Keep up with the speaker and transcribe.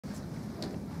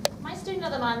student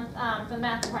of the month for the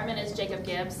math department is Jacob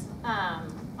Gibbs.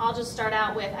 I'll just start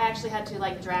out with, I actually had to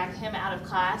like drag him out of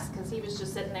class because he was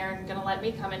just sitting there and going to let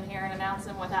me come in here and announce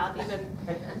him without even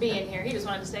being here. He just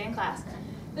wanted to stay in class.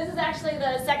 This is actually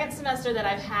the second semester that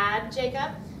I've had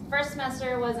Jacob. First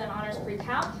semester was in honors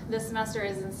pre-calc. This semester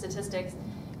is in statistics.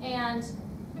 And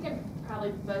we can probably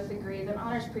both agree that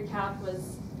honors pre-calc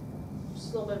was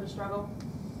just a little bit of a struggle.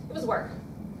 It was work.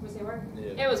 Can we say work?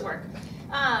 Yeah. It was work.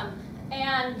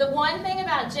 And the one thing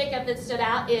about Jacob that stood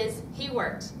out is he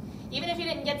worked. Even if he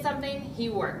didn't get something, he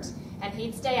worked. And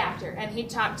he'd stay after, and he'd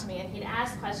talk to me, and he'd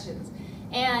ask questions.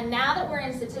 And now that we're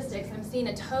in statistics, I'm seeing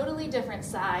a totally different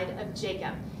side of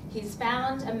Jacob. He's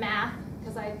found a math,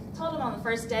 because I told him on the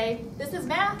first day, this is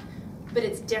math, but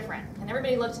it's different. And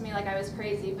everybody looked at me like I was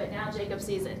crazy, but now Jacob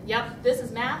sees it. Yep, this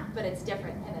is math, but it's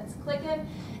different. And it's clicking,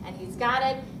 and he's got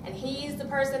it, and he's the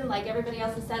person, like everybody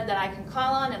else has said, that I can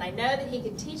call on, and I know that he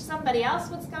can teach somebody else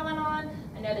what's going on.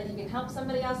 I know that he can help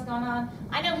somebody else going on.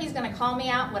 I know he's going to call me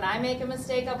out when I make a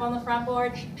mistake up on the front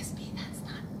board. Hey, Miss B,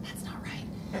 that's not right.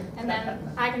 And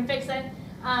then I can fix it.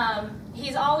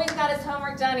 He's always got his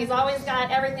homework done. He's always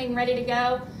got everything ready to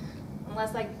go,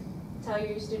 unless I tell you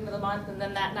you're student of the month, and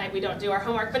then that night we don't do our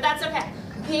homework, but that's okay.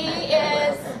 He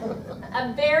is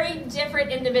a very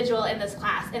different individual in this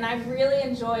class, and I've really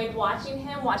enjoyed watching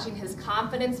him, watching his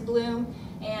confidence bloom,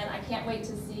 and I can't wait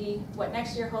to see what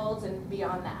next year holds and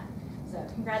beyond that. So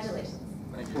congratulations.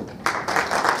 Thank you.